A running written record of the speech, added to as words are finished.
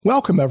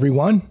Welcome,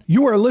 everyone.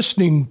 You are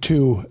listening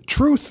to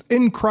Truth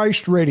in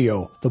Christ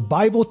Radio, the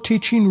Bible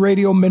teaching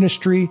radio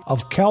ministry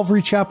of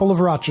Calvary Chapel of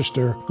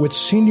Rochester with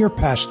Senior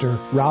Pastor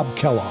Rob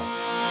Kellogg.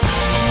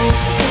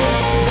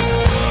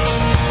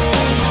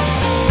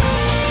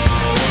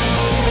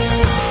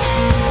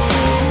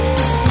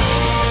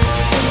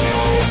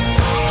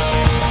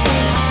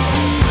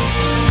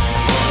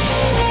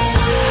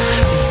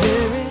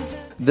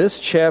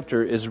 This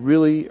chapter is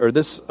really, or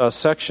this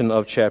section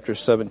of chapter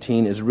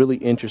 17 is really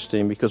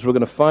interesting because we're going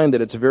to find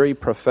that it's very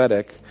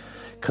prophetic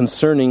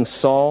concerning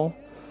Saul,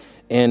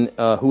 and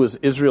who was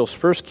Israel's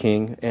first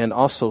king, and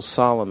also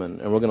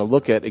Solomon. And we're going to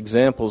look at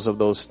examples of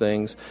those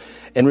things.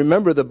 And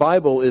remember, the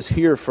Bible is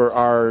here for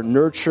our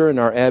nurture and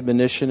our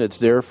admonition. It's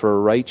there for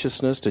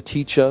righteousness, to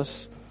teach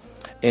us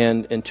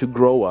and to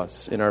grow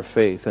us in our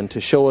faith and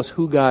to show us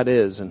who God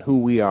is and who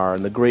we are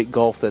and the great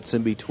gulf that's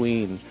in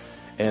between.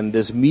 And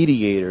this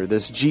mediator,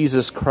 this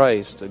Jesus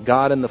Christ,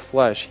 God in the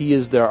flesh, He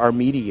is our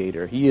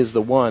mediator. He is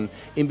the one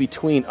in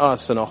between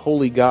us and a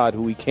holy God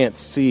who we can't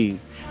see.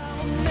 How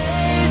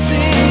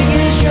amazing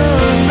is your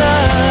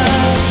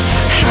love?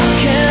 How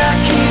can I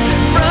keep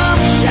from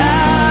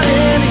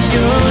shouting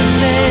your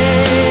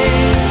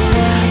name?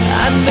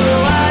 I know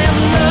I am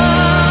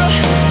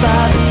loved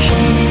by the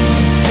King,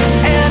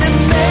 and it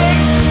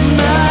makes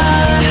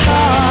my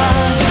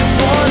heart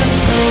want to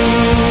sing.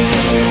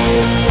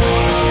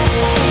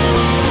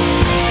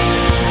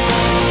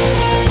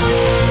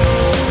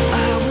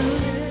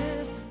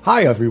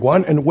 Hi,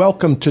 everyone, and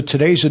welcome to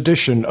today's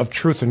edition of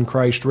Truth in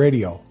Christ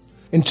Radio.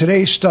 In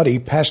today's study,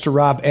 Pastor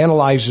Rob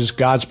analyzes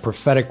God's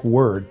prophetic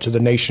word to the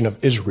nation of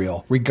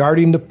Israel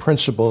regarding the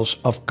principles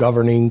of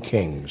governing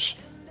kings.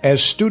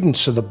 As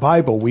students of the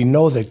Bible, we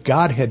know that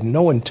God had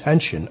no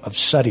intention of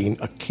setting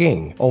a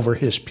king over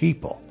His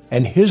people,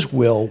 and His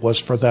will was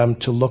for them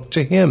to look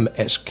to Him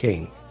as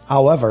king.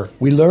 However,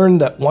 we learn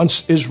that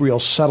once Israel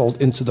settled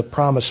into the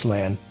Promised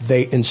Land,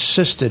 they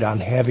insisted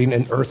on having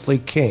an earthly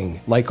king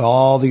like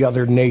all the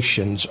other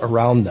nations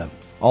around them.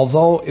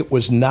 Although it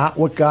was not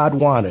what God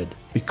wanted,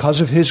 because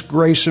of His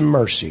grace and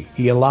mercy,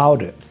 He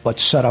allowed it, but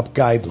set up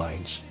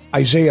guidelines.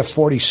 Isaiah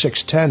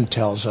 46:10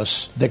 tells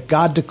us that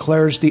God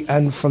declares the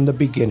end from the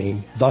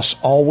beginning, thus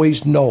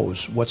always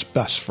knows what's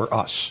best for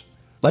us.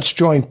 Let's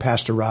join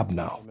Pastor Rob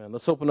now. Amen.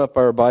 Let's open up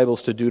our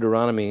Bibles to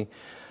Deuteronomy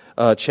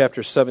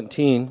chapter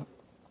 17.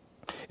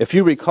 If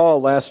you recall,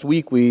 last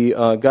week we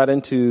got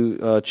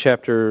into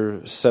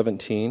chapter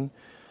 17,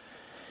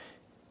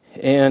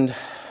 and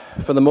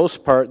for the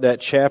most part, that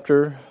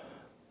chapter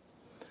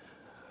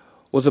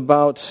was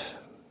about,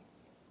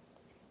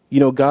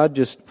 God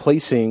just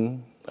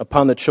placing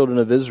upon the children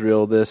of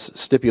Israel this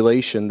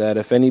stipulation that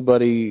if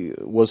anybody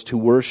was to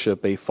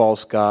worship a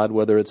false god,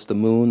 whether it's the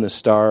moon, the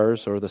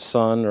stars, or the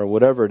sun, or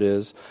whatever it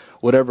is,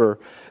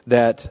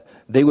 that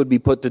they would be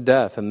put to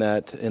death, and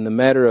that in the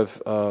matter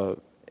of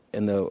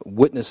in the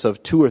witness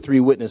of 2 or 3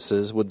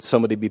 witnesses would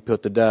somebody be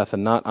put to death,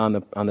 and not on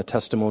the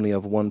testimony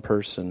of one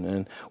person.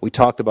 And we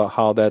talked about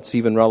how that's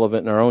even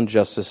relevant in our own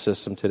justice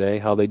system today,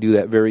 how they do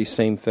that very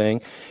same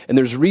thing. And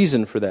there's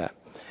reason for that.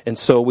 And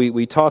so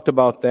we talked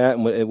about that,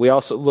 and we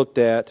also looked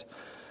at,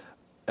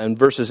 in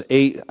verses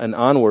 8 and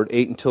onward,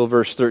 8 until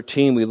verse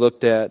 13, we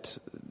looked at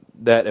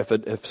that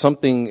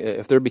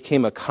if there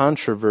became a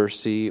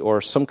controversy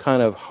or some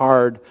kind of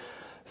hard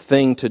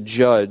thing to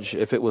judge,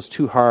 if it was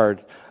too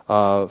hard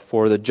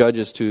for the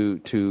judges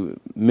to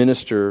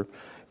minister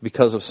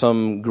because of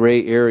some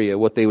gray area,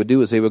 what they would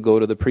do is they would go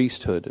to the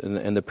priesthood,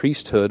 and the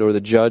priesthood, or the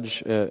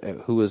judge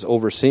who was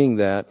overseeing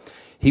that,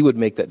 he would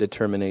make that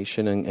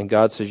determination. And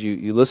God says,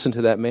 you listen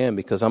to that man,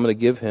 because I'm going to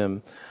give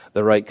him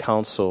the right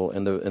counsel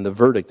and the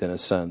verdict, in a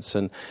sense.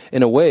 And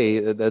in a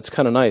way, that's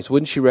kind of nice.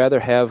 Wouldn't you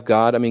rather have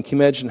God? I mean, can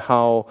you imagine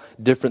how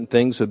different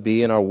things would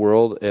be in our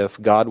world if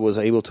God was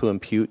able to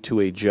impute to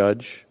a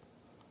judge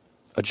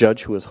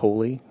who is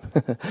holy,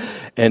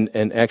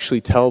 and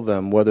actually tell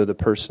them whether the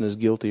person is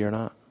guilty or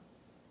not?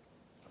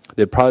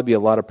 There'd probably be a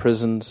lot of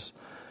prisons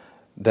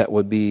that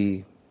would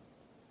be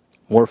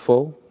more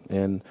full,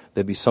 and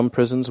there'd be some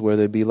prisons where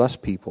there'd be less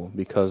people,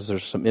 because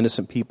there's some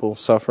innocent people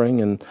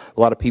suffering, and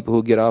a lot of people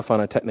who get off on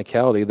a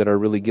technicality that are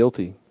really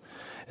guilty.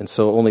 And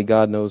so only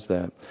God knows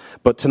that.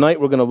 But tonight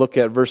we're going to look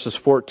at verses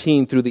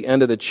 14 through the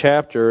end of the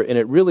chapter, and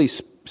it really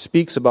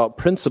speaks about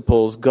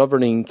principles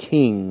governing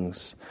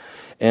kings.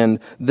 And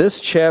this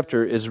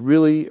chapter is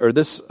really, or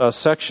this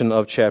section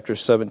of chapter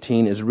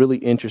 17 is really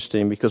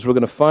interesting, because we're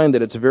going to find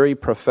that it's very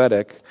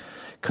prophetic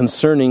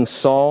concerning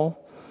Saul,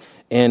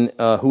 and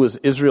who was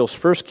Israel's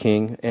first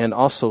king, and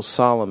also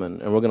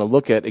Solomon. And we're going to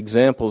look at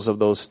examples of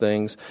those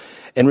things.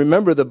 And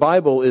remember, the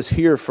Bible is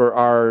here for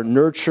our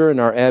nurture and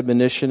our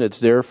admonition. It's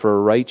there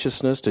for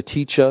righteousness, to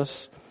teach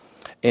us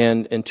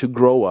and to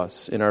grow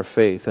us in our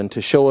faith, and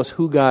to show us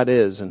who God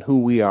is and who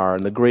we are,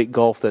 and the great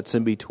gulf that's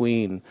in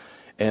between.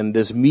 And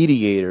this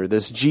mediator,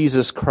 this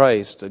Jesus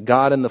Christ,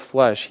 God in the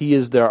flesh, He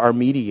is our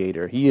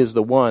mediator. He is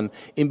the one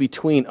in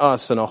between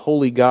us and a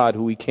holy God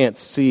who we can't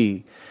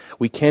see.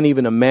 We can't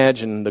even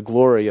imagine the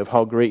glory of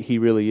how great He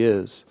really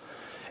is.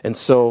 And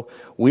so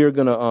we're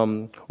going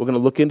to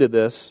look into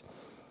this.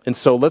 And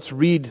so let's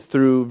read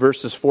through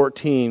verses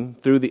 14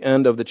 through the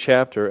end of the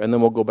chapter, and then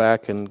we'll go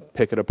back and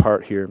pick it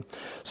apart here.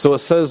 So it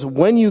says,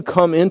 "When you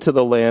come into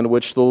the land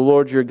which the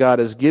Lord your God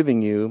is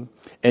giving you,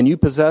 and you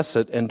possess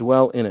it and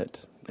dwell in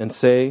it, and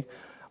say,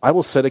 I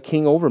will set a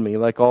king over me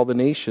like all the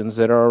nations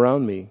that are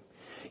around me.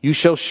 You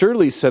shall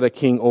surely set a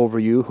king over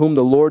you, whom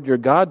the Lord your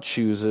God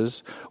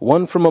chooses.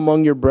 One from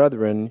among your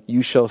brethren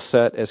you shall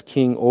set as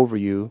king over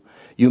you.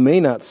 You may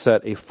not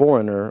set a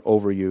foreigner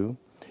over you.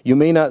 You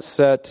may not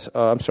set,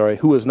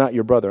 who is not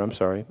your brother,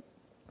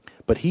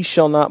 But he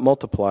shall not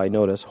multiply,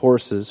 notice,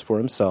 horses for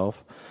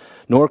himself,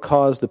 nor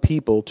cause the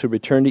people to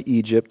return to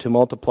Egypt to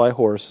multiply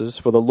horses.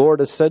 For the Lord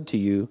has said to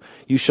you,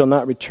 you shall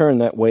not return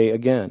that way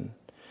again.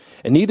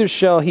 And neither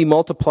shall he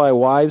multiply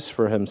wives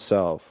for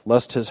himself,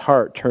 lest his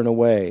heart turn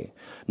away.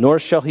 Nor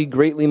shall he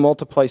greatly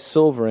multiply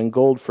silver and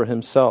gold for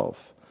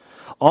himself.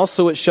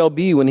 Also it shall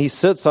be, when he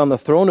sits on the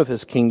throne of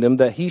his kingdom,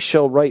 that he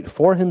shall write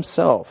for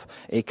himself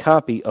a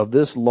copy of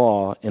this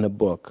law in a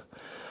book,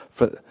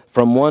 from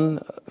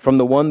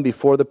the one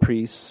before the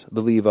priests,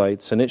 the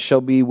Levites, and it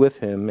shall be with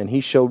him, and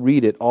he shall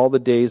read it all the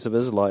days of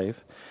his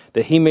life,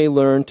 that he may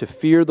learn to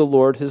fear the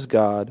Lord his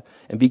God,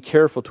 and be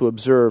careful to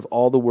observe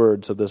all the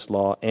words of this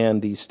law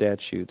and these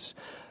statutes.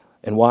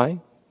 And why?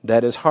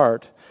 That his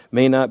heart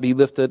may not be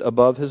lifted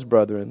above his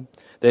brethren,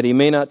 that he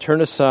may not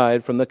turn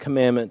aside from the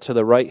commandment to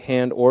the right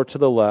hand or to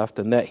the left,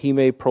 and that he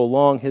may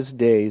prolong his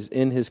days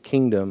in his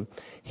kingdom,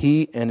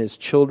 he and his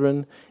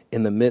children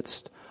in the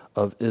midst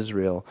of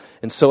Israel."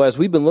 And so as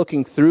we've been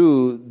looking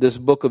through this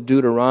book of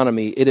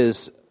Deuteronomy,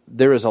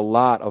 there is a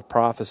lot of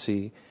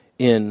prophecy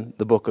in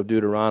the book of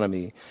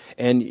Deuteronomy.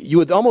 And you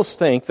would almost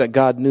think that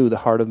God knew the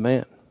heart of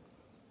man,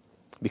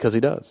 because he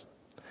does.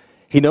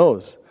 He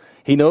knows.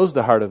 He knows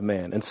the heart of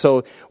man. And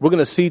so we're going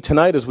to see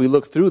tonight as we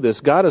look through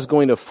this, God is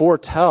going to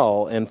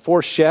foretell and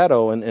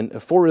foreshadow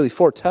and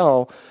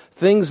foretell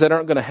things that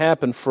aren't going to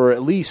happen for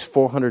at least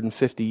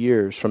 450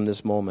 years from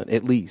this moment,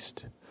 at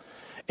least.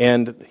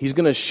 And he's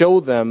going to show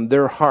them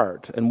their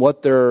heart and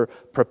what their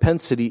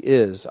propensity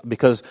is,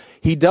 because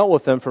he dealt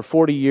with them for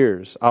 40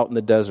 years out in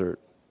the desert.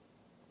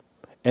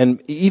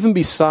 And even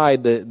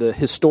beside the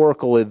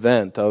historical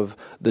event of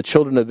the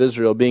children of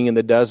Israel being in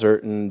the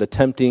desert and the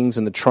temptings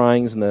and the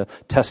tryings and the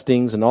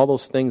testings and all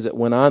those things that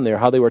went on there,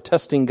 how they were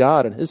testing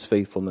God and his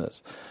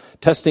faithfulness,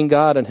 testing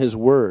God and his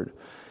word.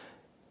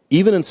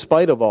 Even in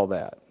spite of all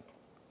that,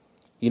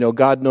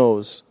 God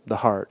knows the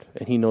heart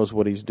and he knows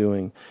what he's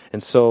doing.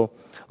 And so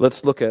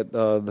let's look at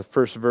the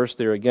first verse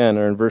there again,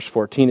 or in verse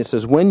 14. It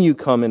says, "When you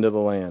come into the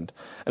land."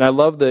 And I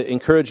love the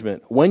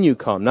encouragement, when you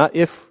come, not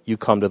if you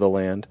come to the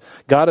land.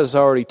 God has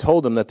already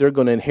told them that they're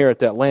going to inherit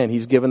that land.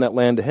 He's given that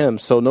land to him.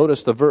 So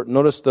notice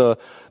the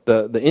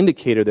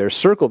indicator there.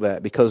 Circle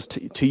that, because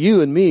to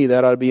you and me,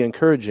 that ought to be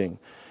encouraging.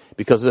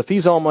 Because if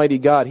he's Almighty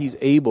God, he's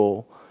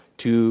able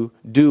to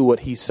do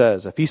what he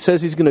says. If he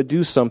says he's going to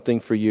do something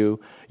for you,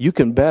 you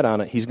can bet on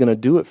it. He's going to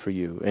do it for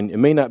you. And it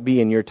may not be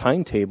in your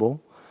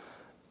timetable.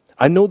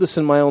 I know this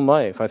in my own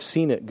life. I've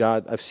seen it.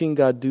 I've seen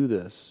God do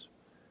this.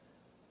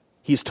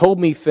 He's told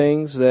me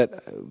things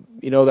that,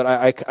 that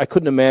I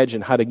couldn't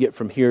imagine how to get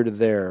from here to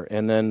there.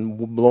 And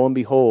then, lo and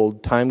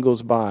behold, time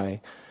goes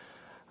by.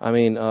 I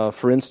mean,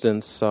 for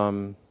instance, let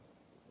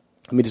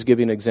me just give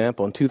you an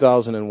example. In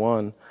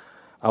 2001,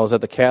 I was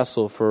at the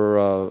castle for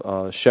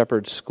a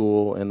shepherd's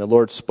school, and the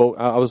Lord spoke.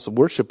 I was the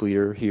worship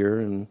leader here,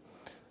 and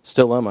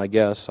still am, I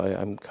guess.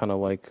 I'm kind of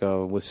like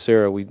with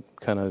Sarah.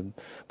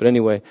 But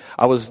anyway,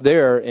 I was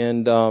there,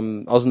 and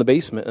I was in the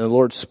basement, and the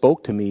Lord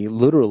spoke to me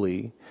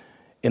literally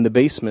in the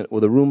basement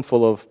with a room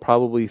full of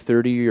probably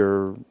 30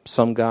 or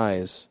some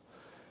guys,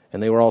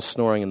 and they were all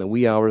snoring in the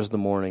wee hours of the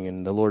morning,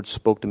 and the Lord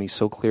spoke to me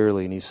so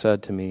clearly, and he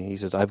said to me, he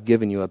says, "I've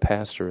given you a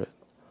pastorate."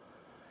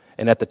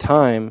 And at the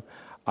time,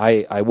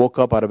 I woke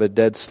up out of a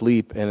dead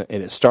sleep, and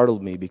it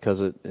startled me,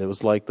 because it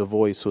was like the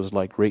voice was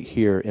like right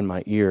here in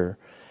my ear.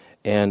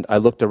 And I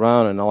looked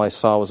around, and all I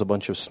saw was a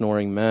bunch of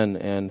snoring men,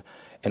 and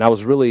I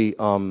was really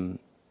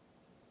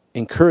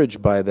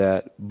encouraged by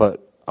that,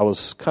 but I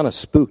was kind of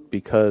spooked,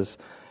 because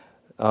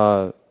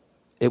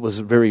it was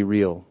very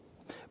real.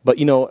 But,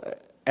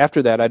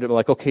 after that, I'd be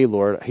like, okay,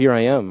 Lord, here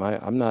I am.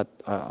 I'm not,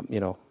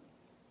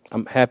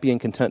 I'm happy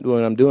and content doing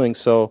what I'm doing,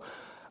 so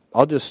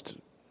I'll just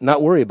not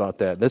worry about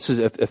that. This is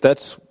if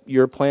that's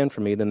your plan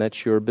for me, then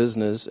that's your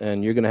business,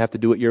 and you're going to have to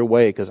do it your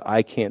way, because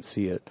I can't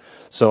see it.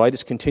 So I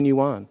just continue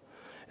on.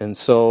 And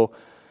so,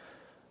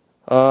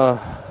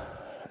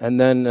 and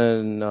then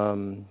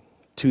in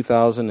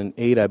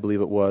 2008, I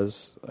believe it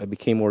was, I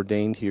became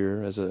ordained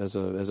here as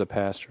a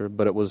pastor.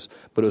 But it was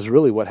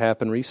really what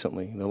happened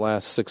recently, in the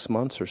last 6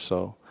 months or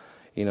so,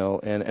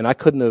 And I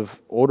couldn't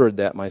have ordered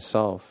that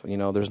myself.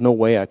 There's no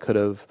way I could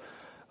have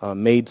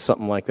made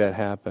something like that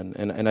happen.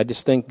 And I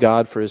just thank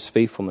God for his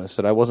faithfulness,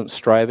 that I wasn't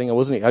striving.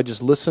 I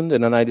just listened,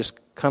 and then I just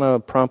kind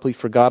of promptly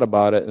forgot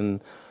about it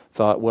and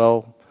thought,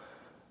 well,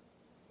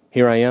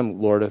 here I am,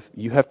 Lord. If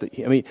you have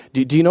to,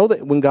 do you know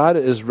that when God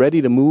is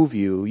ready to move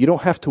you, you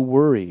don't have to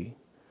worry.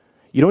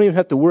 You don't even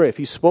have to worry. If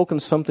he's spoken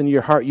something to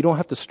your heart, you don't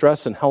have to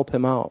stress and help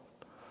him out.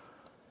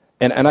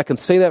 And I can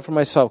say that for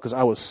myself because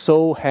I was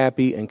so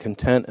happy and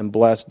content and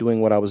blessed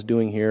doing what I was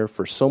doing here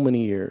for so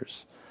many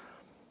years.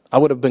 I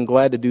would have been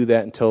glad to do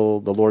that until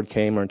the Lord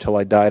came or until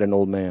I died an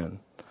old man.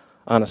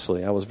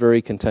 Honestly, I was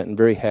very content and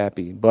very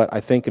happy. But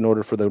I think in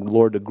order for the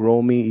Lord to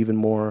grow me even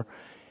more,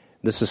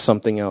 this is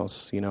something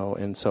else,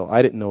 And so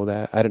I didn't know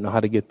that. I didn't know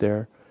how to get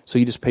there. So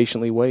you just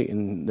patiently wait,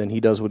 and then he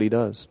does what he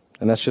does.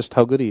 And that's just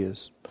how good he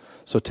is.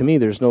 So to me,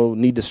 there's no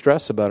need to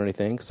stress about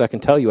anything because I can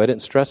tell you I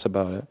didn't stress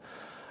about it.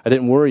 I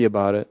didn't worry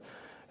about it.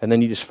 And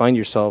then you just find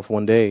yourself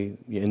one day,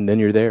 and then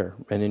you're there.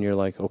 And then you're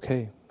like,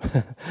 okay,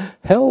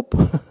 help.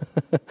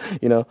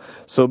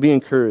 So be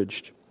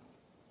encouraged.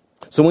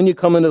 So when you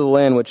come into the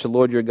land which the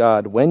Lord your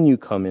God,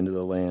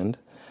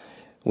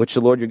 which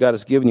the Lord your God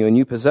has given you, and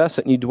you possess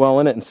it, and you dwell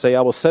in it, and say,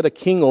 I will set a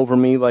king over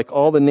me like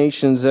all the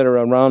nations that are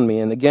around me.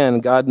 And again,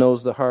 God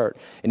knows the heart.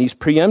 And he's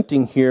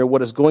preempting here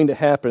what is going to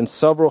happen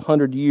several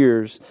hundred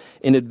years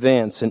in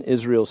advance in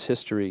Israel's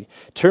history.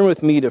 Turn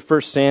with me to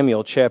 1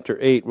 Samuel chapter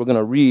 8. We're going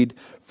to read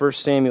 1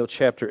 Samuel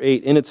chapter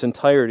 8 in its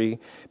entirety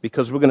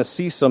because we're going to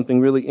see something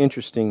really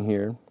interesting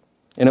here.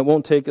 And it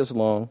won't take us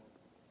long.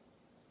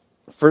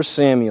 1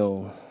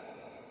 Samuel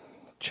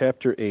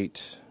chapter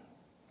 8.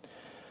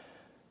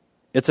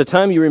 It's a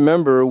time you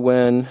remember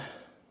when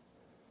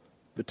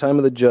the time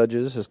of the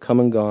judges has come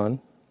and gone.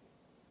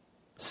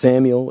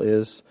 Samuel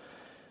is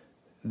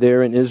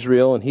there in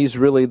Israel, and he's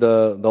really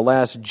the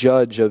last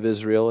judge of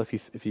Israel,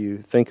 if you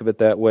think of it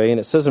that way. And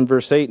it says in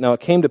verse 8, Now it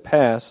came to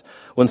pass,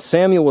 when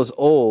Samuel was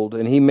old,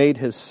 and he made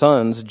his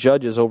sons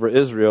judges over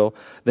Israel,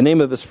 the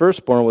name of his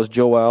firstborn was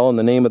Joel, and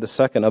the name of the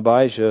second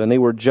Abijah, and they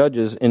were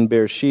judges in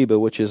Beersheba,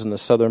 which is in the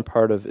southern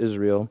part of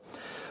Israel.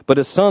 But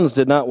his sons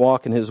did not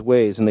walk in his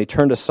ways, and they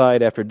turned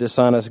aside after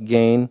dishonest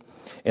gain,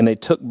 and they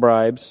took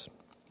bribes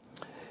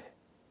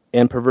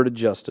and perverted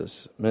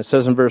justice. And it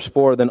says in verse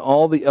 4, Then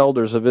all the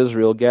elders of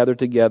Israel gathered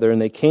together,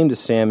 and they came to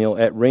Samuel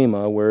at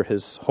Ramah, where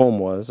his home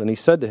was. And they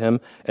said to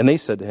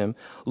him,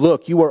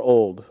 Look, you are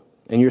old,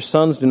 and your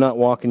sons do not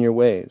walk in your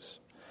ways.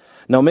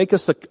 Now make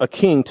us a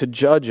king to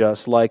judge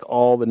us like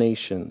all the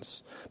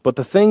nations. But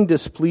the thing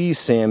displeased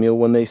Samuel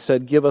when they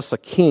said, Give us a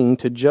king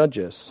to judge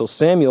us. So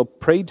Samuel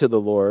prayed to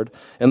the Lord,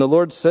 and the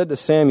Lord said to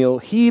Samuel,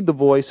 Heed the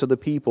voice of the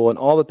people and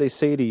all that they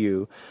say to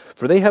you,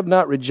 for they have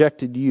not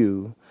rejected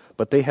you,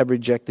 but they have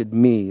rejected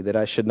me, that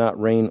I should not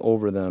reign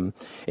over them.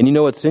 And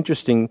it's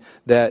interesting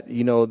that,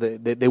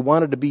 they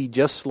wanted to be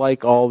just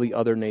like all the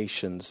other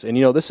nations. And,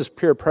 this is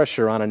peer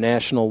pressure on a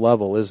national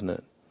level, isn't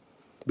it?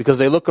 Because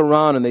they look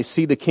around and they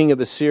see the king of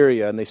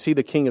Assyria, and they see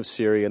the king of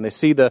Syria, and they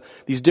see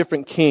these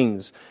different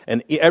kings.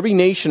 And every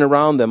nation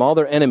around them, all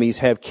their enemies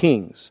have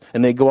kings,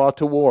 and they go out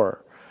to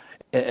war.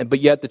 But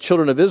yet the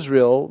children of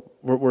Israel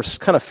were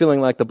kind of feeling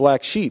like the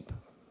black sheep,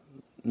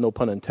 no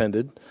pun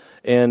intended,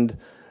 and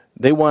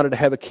they wanted to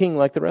have a king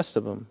like the rest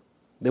of them.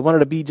 They wanted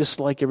to be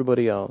just like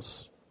everybody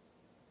else.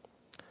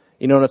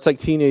 And it's like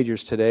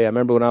teenagers today. I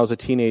remember when I was a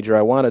teenager,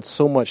 I wanted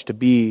so much to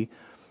be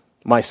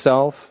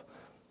myself,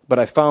 but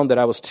I found that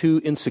I was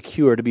too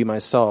insecure to be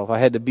myself. I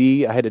had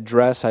to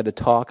dress, I had to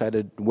talk, I had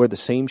to wear the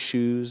same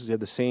shoes, have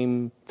the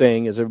same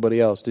thing as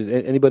everybody else.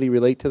 Did anybody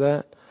relate to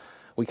that?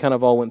 We kind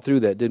of all went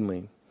through that, didn't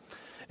we?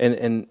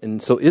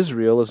 And so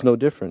Israel is no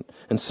different.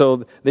 And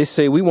so they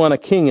say, we want a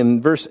king. In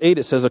verse 8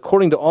 it says,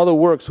 According to all the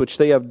works which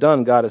they have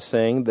done, God is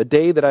saying, the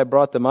day that I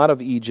brought them out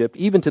of Egypt,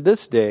 even to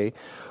this day,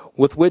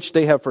 with which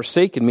they have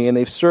forsaken me, and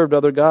they've served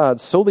other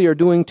gods, so they are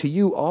doing to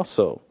you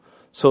also.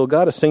 So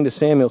God is saying to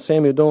Samuel,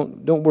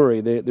 don't worry,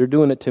 they're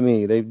doing it to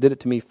me. They did it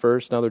to me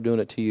first, now they're doing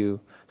it to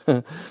you.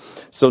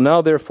 So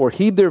now therefore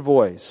heed their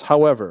voice.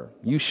 However,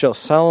 you shall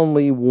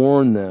solemnly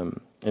warn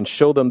them, and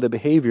show them the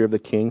behavior of the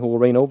king who will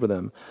reign over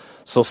them.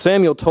 So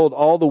Samuel told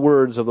all the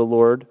words of the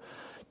Lord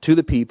to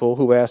the people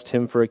who asked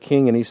him for a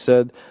king, and he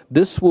said,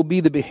 This will be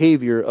the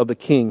behavior of the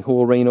king who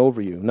will reign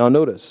over you. Now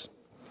notice,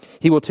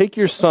 he will take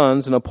your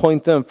sons and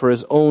appoint them for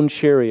his own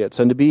chariots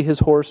and to be his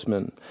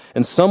horsemen,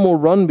 and some will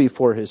run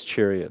before his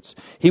chariots.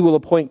 He will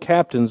appoint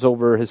captains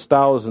over his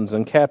thousands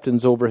and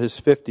captains over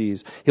his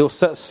 50s. He'll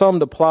set some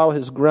to plow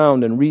his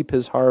ground and reap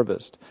his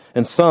harvest,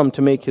 and some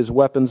to make his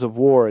weapons of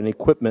war and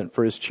equipment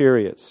for his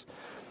chariots.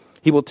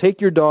 He will take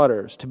your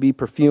daughters to be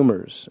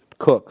perfumers,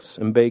 cooks,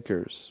 and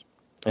bakers.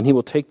 And he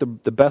will take the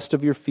best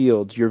of your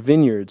fields, your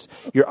vineyards,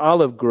 your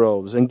olive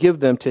groves, and give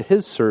them to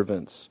his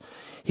servants.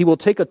 He will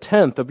take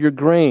 1/10 of your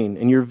grain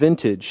and your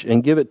vintage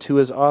and give it to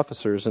his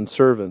officers and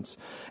servants.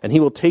 And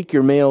he will take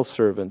your male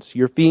servants,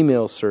 your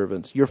female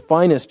servants, your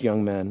finest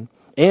young men,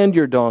 and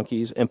your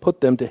donkeys, and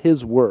put them to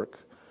his work.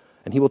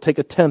 And he will take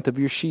 1/10 of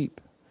your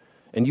sheep,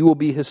 and you will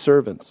be his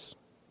servants.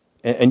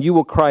 And you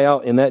will cry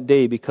out in that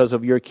day because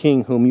of your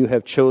king whom you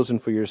have chosen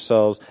for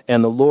yourselves,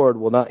 and the Lord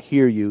will not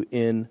hear you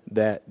in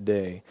that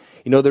day.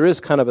 There is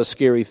kind of a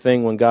scary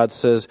thing when God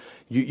says,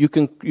 you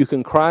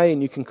can cry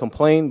and you can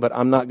complain, but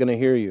I'm not going to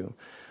hear you.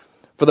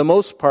 For the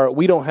most part,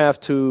 we don't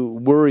have to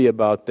worry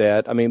about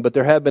that. But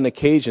there have been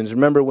occasions.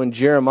 Remember when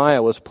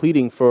Jeremiah was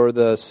pleading for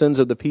the sins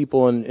of the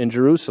people in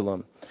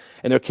Jerusalem.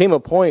 And there came a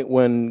point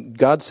when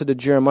God said to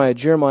Jeremiah,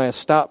 Jeremiah,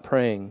 stop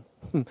praying.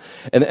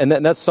 And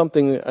that's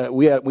something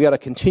we got to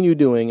continue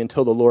doing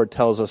until the Lord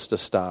tells us to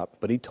stop.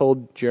 But he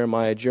told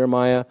Jeremiah,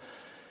 Jeremiah,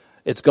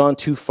 it's gone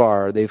too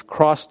far. They've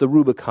crossed the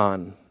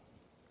Rubicon,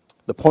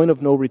 the point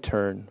of no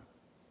return.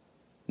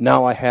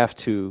 Now I have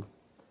to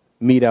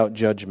mete out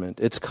judgment.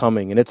 It's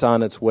coming, and it's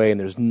on its way, and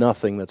there's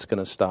nothing that's going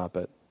to stop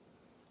it.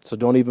 So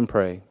don't even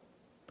pray.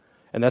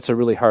 And that's a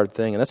really hard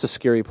thing, and that's a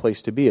scary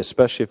place to be,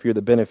 especially if you're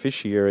the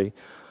beneficiary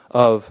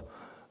of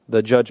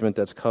the judgment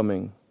that's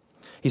coming.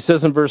 He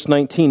says in verse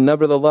 19,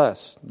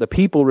 nevertheless, the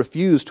people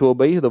refused to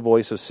obey the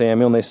voice of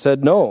Samuel, and they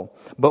said, no,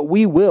 but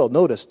we will.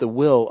 Notice the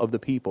will of the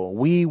people.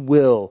 We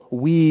will.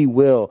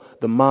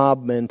 The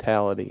mob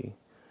mentality.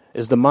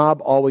 Is the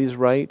mob always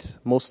right?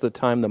 Most of the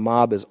time, the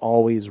mob is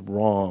always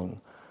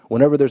wrong.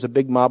 Whenever there's a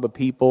big mob of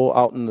people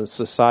out in the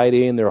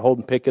society and they're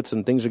holding pickets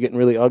and things are getting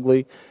really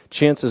ugly,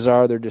 chances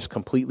are they're just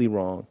completely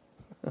wrong.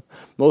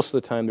 Most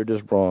of the time, they're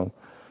just wrong.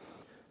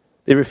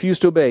 They refuse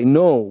to obey.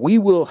 No, we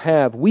will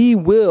have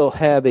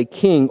a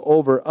king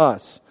over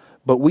us,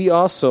 but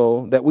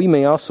that we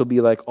may also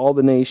be like all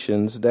the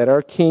nations, that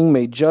our king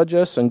may judge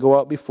us and go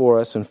out before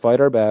us and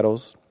fight our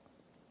battles.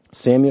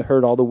 Samuel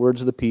heard all the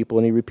words of the people,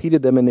 and he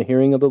repeated them in the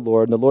hearing of the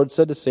Lord. And the Lord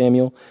said to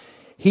Samuel,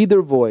 heed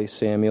their voice,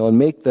 Samuel, and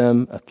make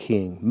them a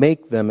king.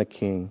 Make them a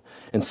king.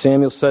 And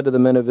Samuel said to the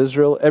men of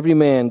Israel, every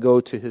man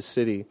go to his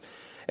city.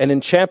 And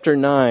in chapter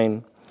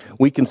 9,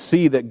 we can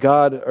see that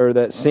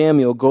that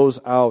Samuel goes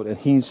out and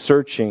he's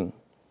searching.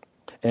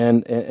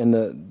 And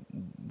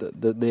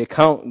the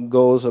account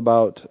goes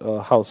about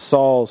how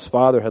Saul's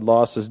father had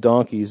lost his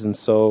donkeys, and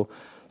so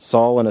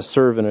Saul and a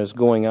servant is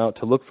going out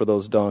to look for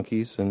those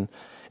donkeys.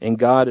 And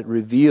God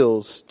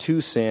reveals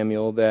to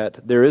Samuel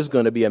that there is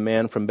going to be a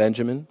man from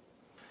Benjamin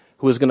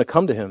who is going to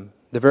come to him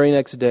the very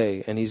next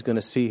day, and he's going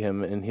to see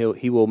him, and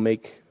he will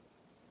make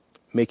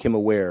him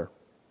aware,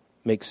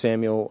 make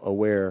Samuel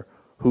aware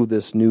who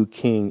this new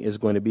king is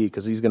going to be,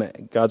 because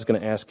God's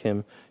going to ask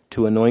him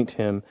to anoint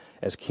him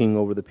as king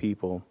over the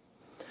people.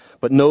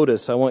 But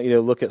notice, I want you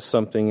to look at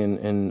something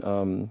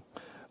in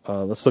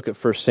let's look at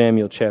 1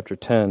 Samuel chapter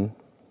 10.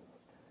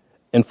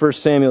 In 1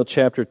 Samuel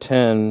chapter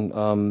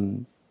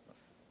 10,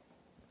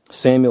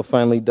 Samuel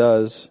finally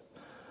does.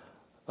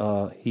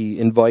 He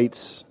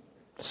invites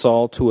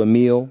Saul to a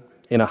meal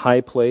in a high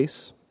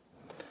place,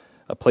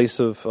 a place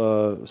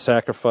of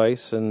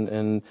sacrifice,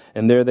 and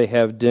there they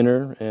have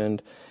dinner,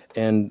 and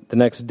the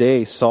next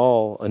day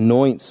Samuel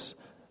anoints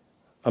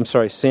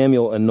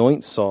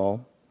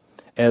Saul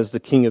as the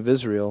king of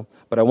Israel.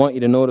 But I want you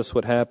to notice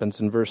what happens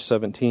in verse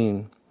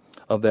 17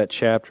 of that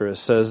chapter. It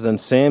says, then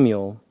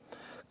Samuel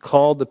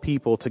called the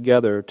people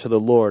together to the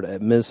Lord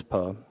at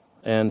Mizpah,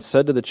 and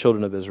said to the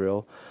children of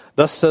Israel,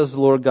 thus says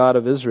the Lord God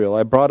of Israel,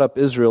 I brought up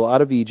Israel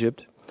out of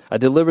Egypt. I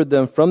delivered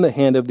them from the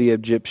hand of the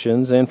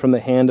Egyptians and from the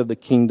hand of the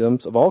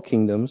kingdoms, of all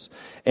kingdoms,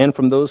 and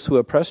from those who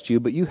oppressed you.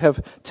 But you have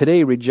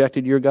today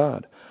rejected your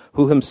God,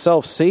 who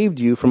himself saved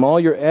you from all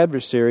your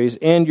adversaries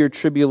and your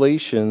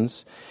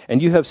tribulations.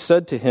 And you have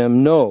said to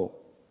him, no,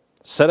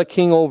 set a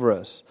king over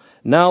us.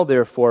 Now,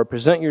 therefore,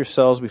 present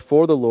yourselves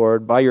before the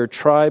Lord by your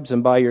tribes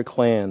and by your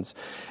clans.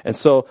 And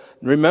so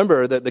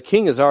remember that the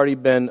king has already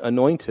been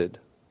anointed.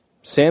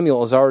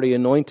 Samuel has already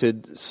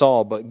anointed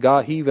Saul,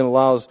 but he even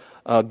allows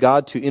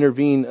God to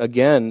intervene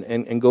again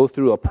and go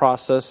through a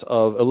process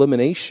of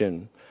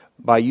elimination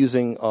by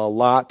using a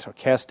lot, or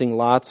casting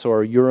lots,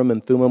 or Urim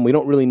and Thummim. We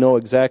don't really know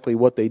exactly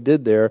what they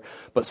did there,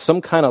 but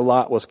some kind of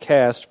lot was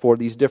cast for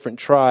these different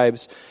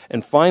tribes.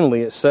 And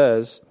finally it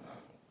says,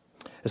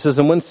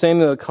 and when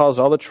Samuel had caused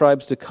all the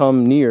tribes to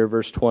come near,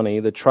 verse 20,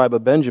 the tribe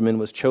of Benjamin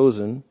was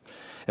chosen.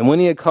 And when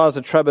he had caused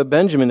the tribe of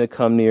Benjamin to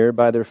come near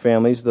by their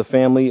families, the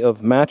family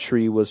of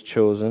Matri was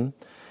chosen,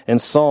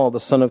 and Saul the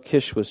son of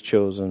Kish was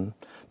chosen.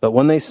 But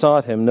when they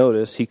sought him,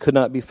 notice, he could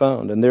not be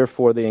found, and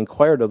therefore they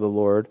inquired of the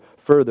Lord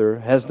further,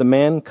 has the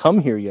man come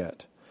here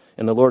yet?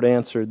 And the Lord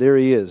answered, there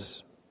he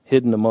is,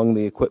 hidden among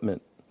the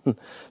equipment.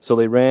 So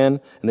they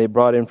ran, and they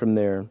brought him from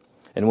there.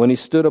 And when he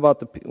stood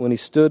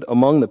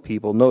among the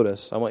people,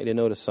 notice, I want you to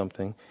notice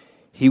something.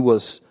 He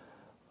was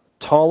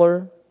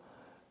taller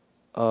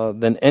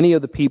than any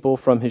of the people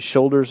from his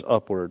shoulders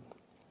upward.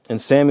 And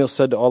Samuel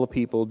said to all the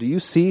people, do you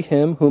see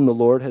him whom the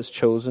Lord has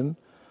chosen?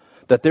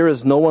 That there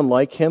is no one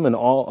like him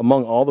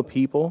among all the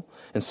people?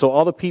 And so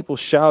all the people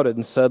shouted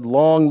and said,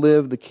 long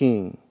live the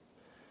king.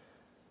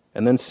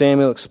 And then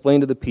Samuel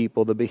explained to the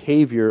people the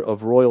behavior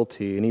of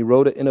royalty, and he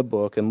wrote it in a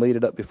book and laid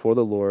it up before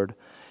the Lord.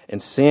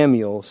 And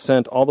Samuel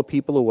sent all the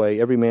people away,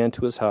 every man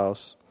to his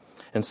house.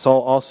 And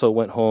Saul also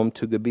went home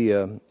to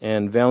Gibeah,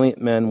 and valiant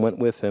men went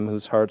with him,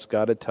 whose hearts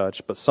God had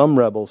touched. But some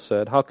rebels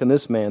said, how can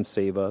this man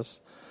save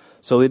us?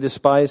 So they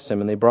despised him,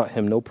 and they brought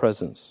him no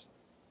presents.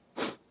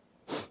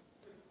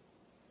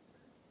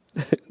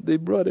 They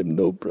brought him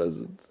no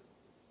presents.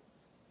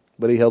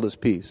 But he held his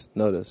peace.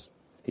 Notice,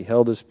 he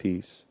held his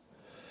peace.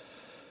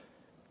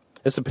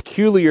 It's a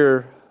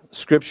peculiar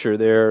scripture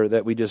there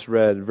that we just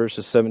read,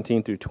 verses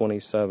 17 through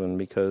 27,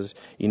 because,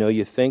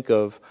 you think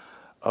of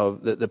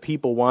the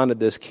people wanted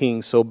this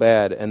king so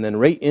bad. And then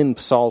right in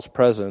Saul's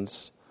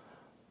presence,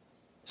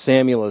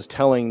 Samuel is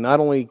telling not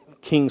only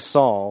King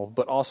Saul,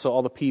 but also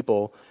all the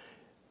people,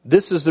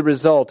 this is the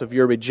result of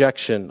your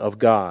rejection of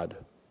God.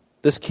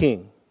 This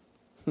king.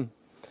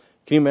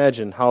 Can you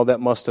imagine how that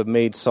must have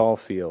made Saul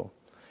feel?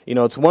 You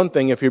know, it's one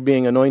thing if you're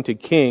being anointed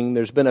king,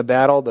 there's been a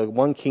battle, the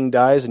one king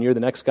dies and you're the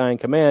next guy in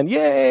command.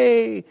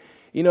 Yay!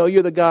 You know,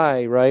 you're the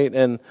guy, right?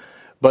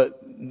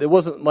 But it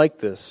wasn't like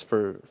this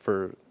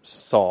for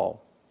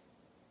Saul.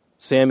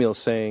 Samuel's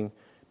saying,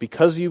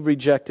 because you've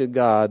rejected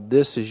God,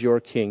 this is your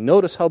king.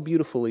 Notice how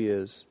beautiful he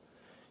is.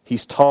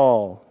 He's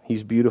tall.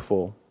 He's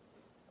beautiful.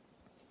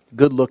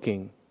 Good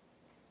looking.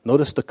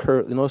 Notice the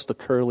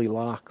curly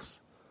locks.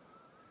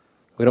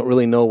 We don't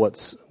really know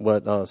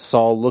what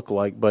Saul looked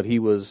like, but he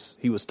was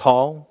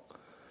tall.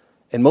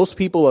 And most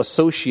people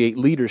associate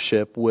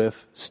leadership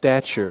with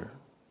stature.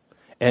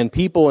 And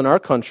people in our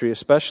country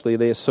especially,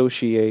 they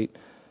associate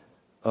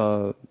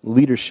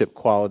leadership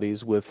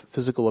qualities with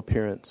physical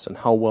appearance and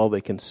how well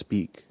they can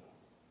speak.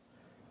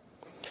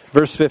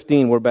 Verse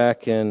 15, we're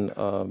back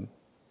in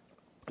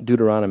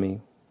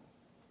Deuteronomy.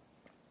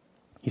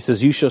 He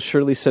says, you shall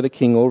surely set a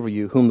king over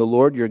you, whom the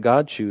Lord your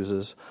God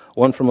chooses,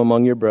 one from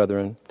among your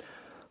brethren,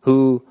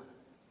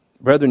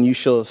 brethren, you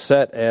shall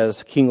set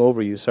as king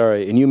over you,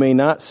 and you may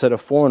not set a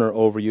foreigner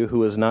over you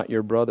who is not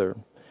your brother.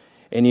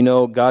 And you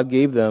know, God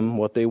gave them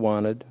what they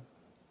wanted.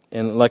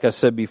 And like I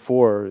said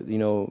before, you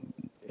know,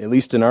 at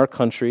least in our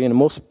country and in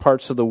most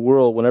parts of the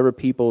world, whenever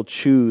people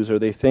choose or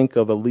they think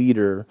of a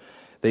leader,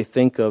 they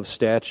think of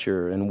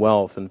stature and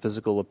wealth and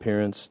physical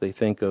appearance. They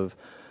think of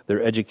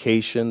their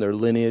education, their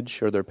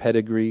lineage, or their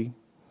pedigree.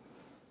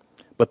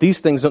 But these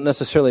things don't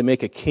necessarily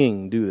make a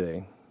king, do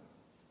they?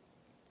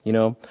 You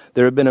know,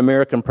 there have been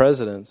American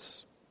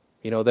presidents,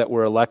 you know, that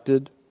were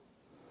elected.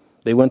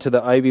 They went to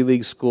the Ivy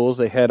League schools.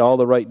 They had all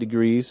the right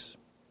degrees.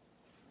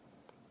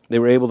 They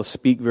were able to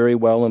speak very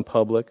well in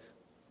public.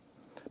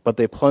 But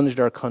they plunged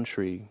our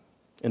country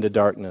into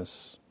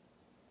darkness.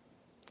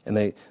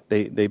 And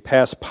they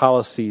passed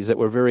policies that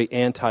were very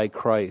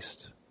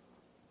anti-Christ.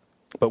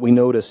 But we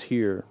notice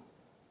here,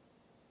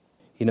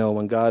 you know,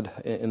 when God,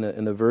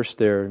 in the verse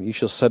there, you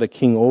shall set a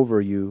king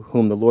over you,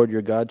 whom the Lord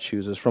your God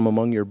chooses, from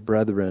among your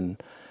brethren.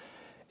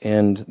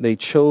 And they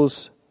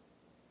chose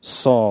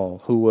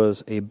Saul, who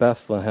was a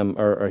Bethlehem,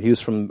 or he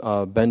was from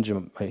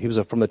Benjamin. He was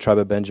from the tribe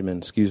of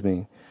Benjamin,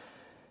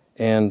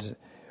 And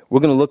we're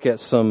going to look at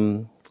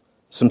some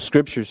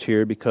scriptures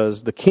here,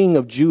 because the king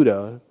of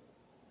Judah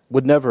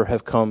would never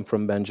have come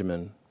from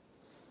Benjamin.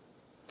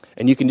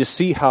 And you can just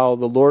see how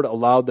the Lord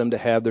allowed them to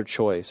have their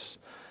choice.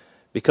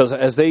 Because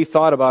as they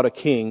thought about a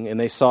king and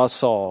they saw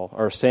Saul,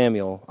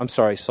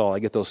 I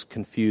get those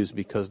confused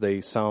because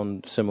they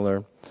sound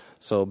similar.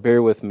 So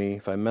bear with me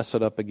if I mess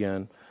it up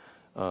again.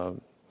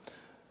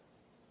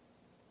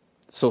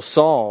 So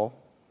Saul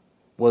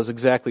was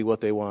exactly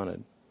what they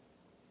wanted.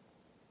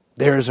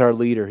 There's our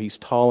leader. He's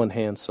tall and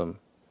handsome.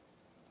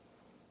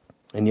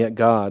 And yet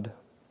God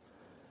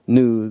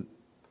knew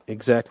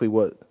exactly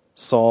what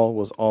Saul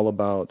was all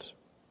about.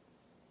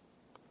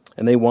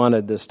 And they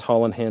wanted this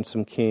tall and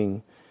handsome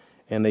king.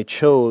 And they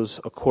chose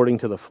according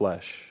to the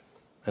flesh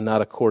and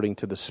not according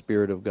to the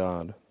Spirit of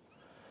God.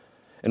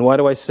 And why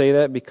do I say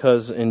that?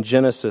 Because in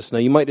Genesis, now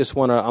you might just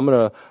want to, I'm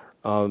going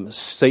to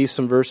say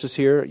some verses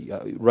here.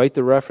 Write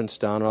the reference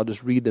down, and I'll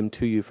just read them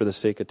to you for the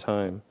sake of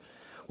time.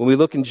 When we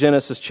look in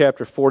Genesis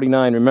chapter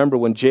 49, remember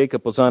when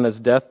Jacob was on his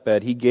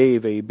deathbed, he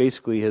gave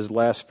basically his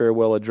last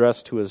farewell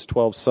address to his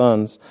 12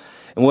 sons.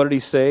 And what did he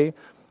say?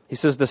 He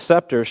says, the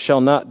scepter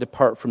shall not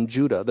depart from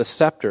Judah. The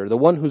scepter, the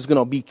one who's going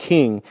to be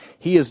king,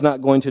 he is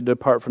not going to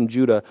depart from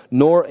Judah,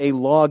 nor a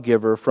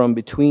lawgiver from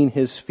between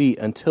his feet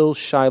until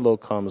Shiloh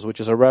comes, which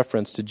is a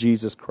reference to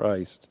Jesus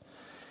Christ.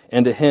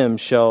 And to him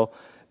shall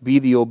be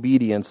the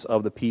obedience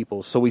of the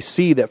people. So we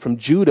see that from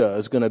Judah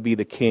is going to be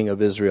the king of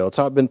Israel. It's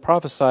been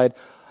prophesied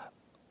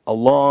a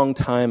long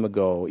time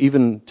ago,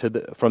 even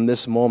from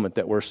this moment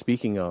that we're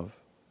speaking of.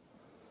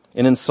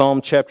 And in Psalm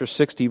chapter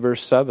 60,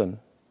 verse 7,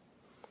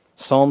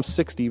 Psalm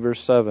 60,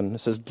 verse 7, it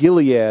says,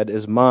 Gilead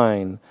is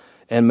mine,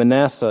 and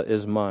Manasseh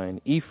is mine.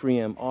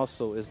 Ephraim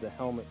also is the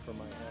helmet for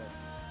my head.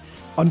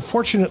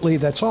 Unfortunately,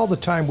 that's all the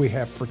time we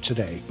have for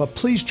today. But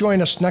please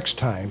join us next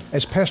time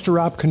as Pastor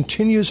Rob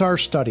continues our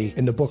study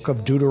in the book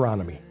of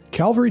Deuteronomy.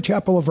 Calvary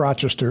Chapel of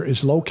Rochester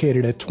is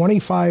located at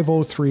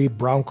 2503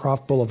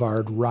 Browncroft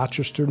Boulevard,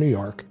 Rochester, New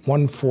York,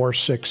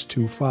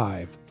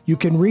 14625. You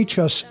can reach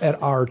us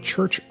at our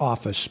church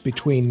office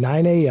between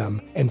 9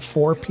 a.m. and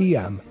 4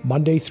 p.m.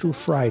 Monday through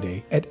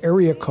Friday at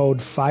area code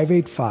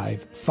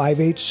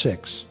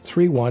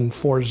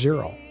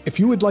 585-586-3140. If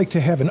you would like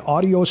to have an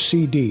audio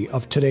CD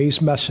of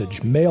today's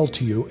message mailed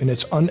to you in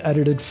its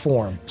unedited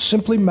form,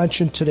 simply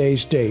mention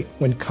today's date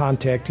when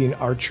contacting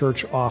our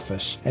church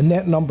office. And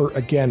that number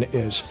again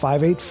is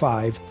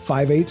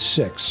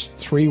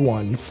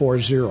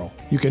 585-586-3140.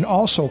 You can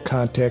also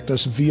contact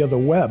us via the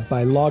web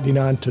by logging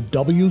on to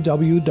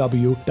www.cchurch.org.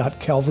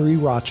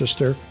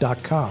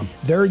 www.calvaryrochester.com.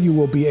 There you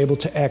will be able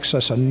to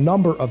access a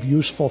number of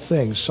useful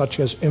things such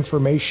as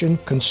information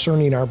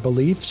concerning our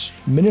beliefs,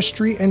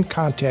 ministry and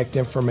contact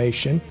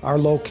information, our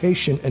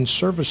location and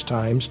service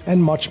times,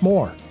 and much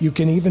more. You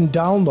can even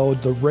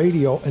download the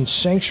radio and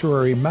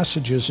sanctuary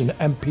messages in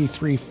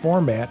MP3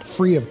 format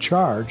free of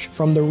charge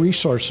from the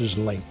resources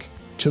link.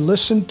 To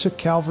listen to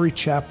Calvary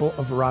Chapel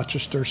of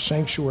Rochester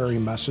Sanctuary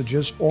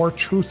messages or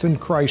Truth in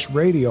Christ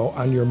Radio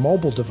on your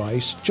mobile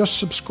device, just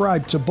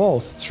subscribe to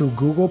both through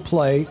Google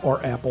Play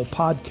or Apple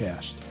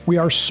Podcast. We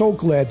are so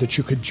glad that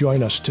you could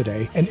join us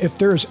today, and if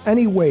there is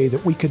any way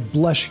that we could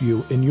bless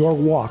you in your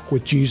walk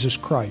with Jesus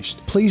Christ,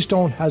 please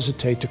don't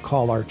hesitate to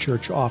call our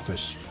church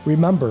office.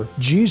 Remember,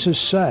 Jesus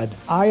said,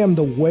 "I am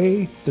the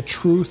way, the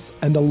truth,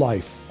 and the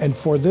life, and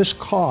for this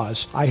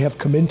cause I have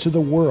come into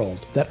the world,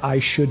 that I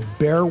should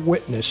bear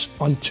witness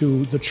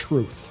unto the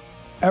truth.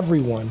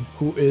 Everyone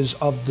who is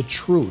of the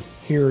truth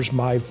hears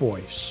my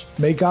voice."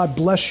 May God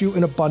bless you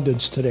in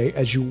abundance today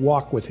as you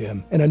walk with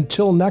Him. And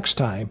until next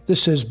time,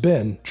 this has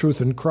been Truth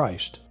in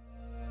Christ.